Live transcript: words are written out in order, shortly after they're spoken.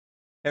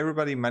Hey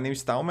everybody, my name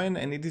is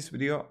TaoMan, and in this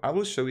video I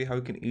will show you how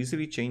you can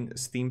easily change a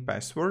Steam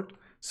password.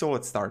 So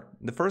let's start.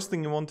 The first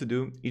thing you want to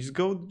do is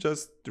go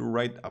just to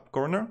right up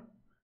corner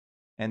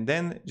and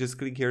then just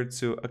click here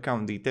to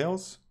account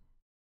details.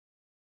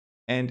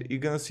 And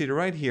you're gonna see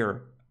right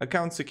here,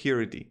 account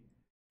security,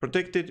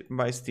 protected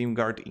by Steam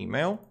Guard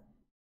email.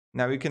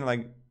 Now you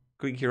can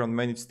click here on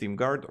manage Steam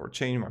Guard or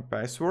change my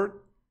password.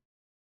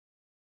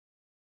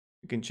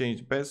 You can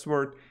change the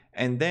password,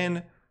 and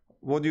then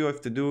what you have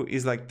to do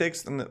is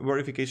text and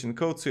verification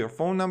code to your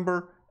phone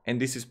number,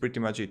 and this is pretty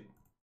much it.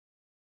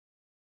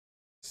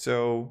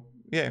 So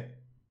yeah,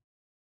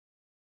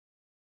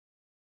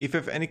 if you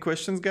have any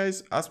questions,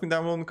 guys, ask me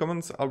down below in the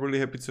comments. I'll be really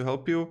happy to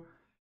help you.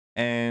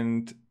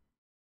 And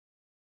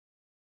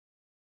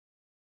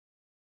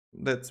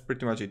that's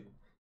pretty much it.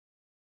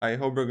 I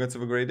hope you're going to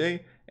have a great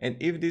day, and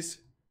if this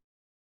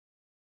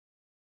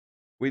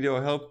video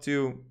helped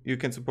you, you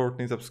can support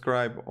me,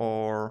 subscribe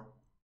or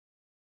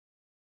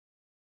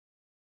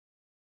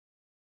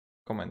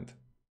comment.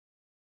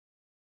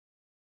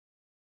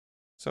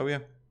 So yeah,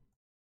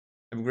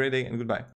 have a great day and goodbye.